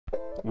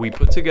We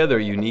put together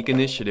a unique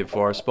initiative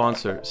for our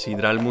sponsor,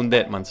 Sidral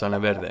Mundet Manzana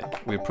Verde.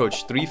 We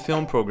approached 3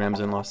 film programs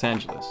in Los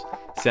Angeles: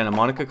 Santa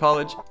Monica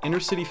College, Inner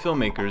City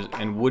Filmmakers,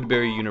 and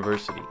Woodbury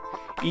University.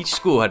 Each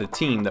school had a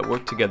team that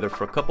worked together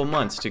for a couple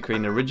months to create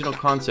an original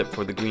concept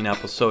for the Green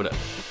Apple Soda.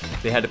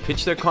 They had to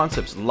pitch their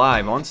concepts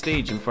live on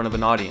stage in front of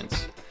an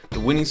audience. The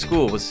winning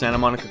school was Santa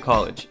Monica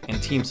College,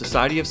 and Team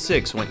Society of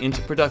 6 went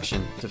into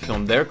production to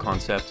film their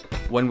concept,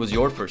 When Was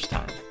Your First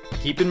Time?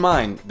 Keep in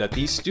mind that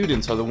these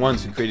students are the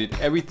ones who created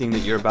everything that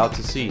you're about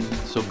to see,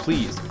 so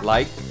please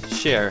like,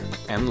 share,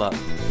 and love.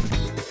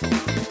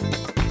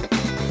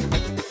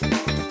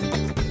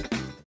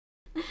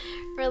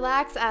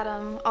 Relax,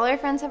 Adam. All our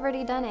friends have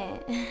already done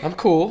it. I'm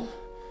cool.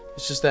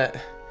 It's just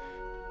that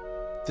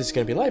this is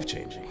gonna be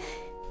life-changing.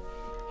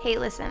 Hey,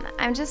 listen,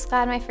 I'm just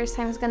glad my first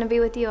time is gonna be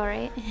with you,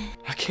 alright?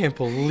 I can't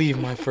believe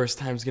my first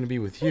time's gonna be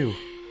with you.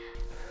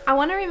 I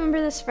want to remember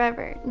this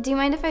forever. Do you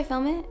mind if I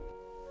film it?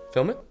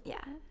 Film it?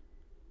 Yeah.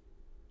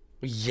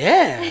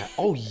 Yeah!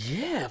 Oh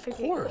yeah, of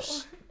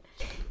course.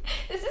 Cool.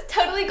 This is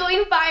totally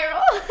going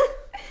viral.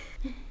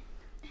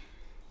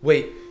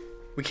 Wait,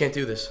 we can't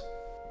do this.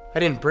 I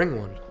didn't bring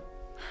one.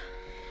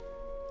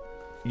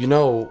 You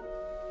know,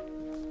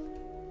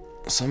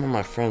 some of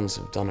my friends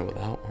have done it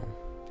without one.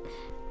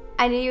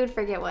 I knew you would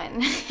forget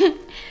one.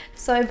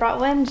 So I brought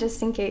one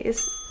just in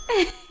case.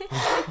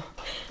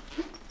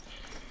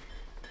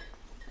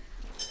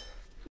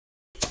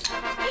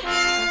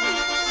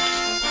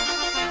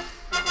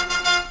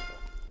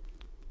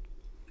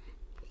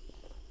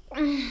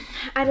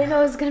 I didn't know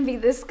it was gonna be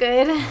this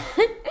good.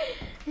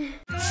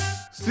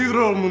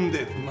 Sidral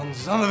Mundet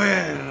Manzana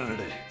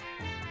Verde.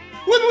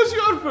 When was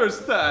your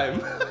first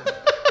time?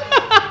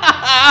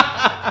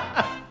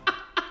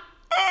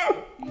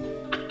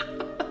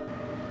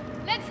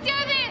 Let's do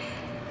this!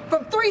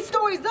 From 3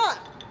 stories up!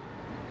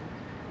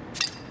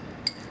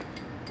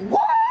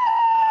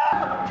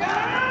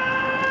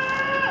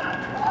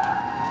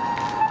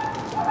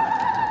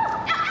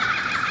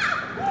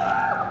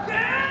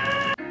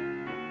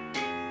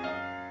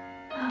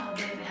 Oh,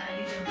 baby, how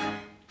you doing?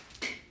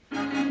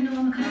 You know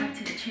I'm gonna come back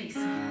to the chase.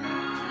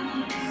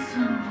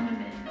 Some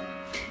women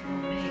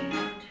were made,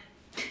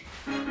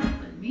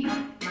 but me,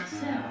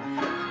 myself,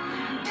 I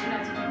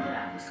like to think that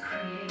I was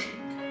created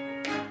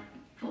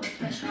for a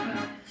special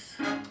purpose.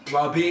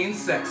 While being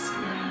sexy.